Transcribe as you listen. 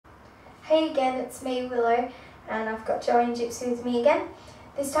Hey again, it's me, Willow, and I've got Joey and Gypsy with me again.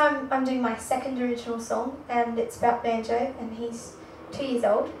 This time I'm doing my second original song, and it's about Banjo, and he's 2 years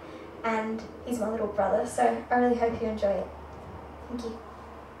old, and he's my little brother, so I really hope you enjoy it. Thank you.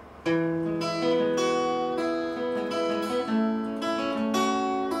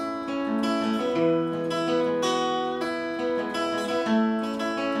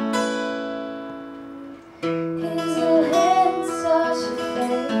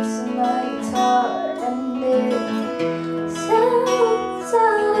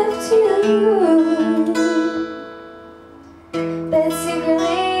 But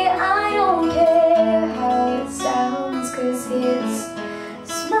secretly I don't care how it sounds, 'cause his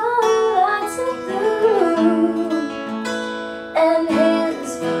smile lights up the room, and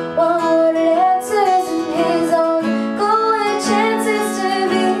his one-word answers and his ongoing chances to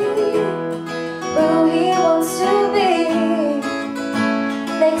be who he wants to be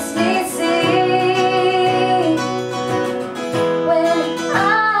makes me